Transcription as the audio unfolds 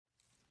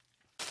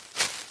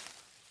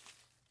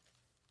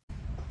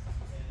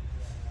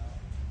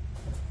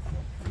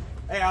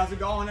Hey, how's it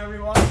going,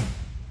 everyone?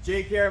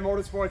 Jake here at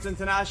Motorsports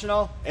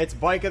International. It's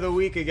Bike of the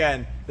Week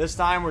again. This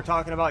time we're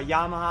talking about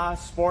Yamaha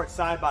Sport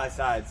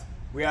Side-by-Sides.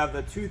 We have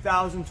the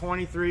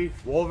 2023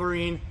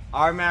 Wolverine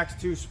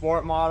RMAX2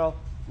 Sport model.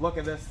 Look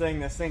at this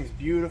thing. This thing's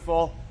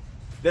beautiful.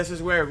 This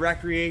is where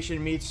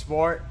recreation meets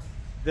sport.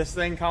 This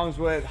thing comes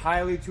with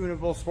highly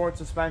tunable sport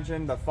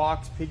suspension, the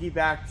Fox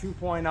Piggyback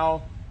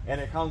 2.0, and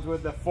it comes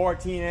with the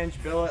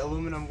 14-inch billet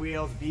aluminum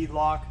wheels, bead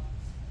lock.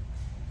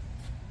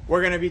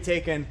 We're going to be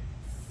taking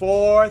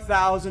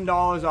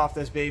 $4,000 off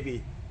this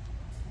baby.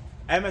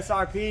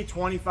 MSRP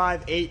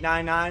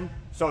 $25,899,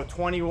 so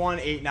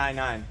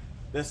 $21,899.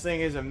 This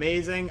thing is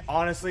amazing.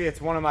 Honestly, it's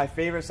one of my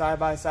favorite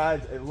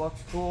side-by-sides. It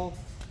looks cool.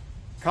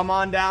 Come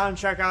on down,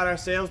 check out our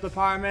sales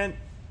department.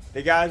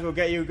 The guys will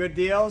get you good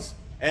deals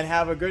and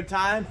have a good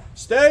time.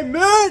 Stay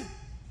mid!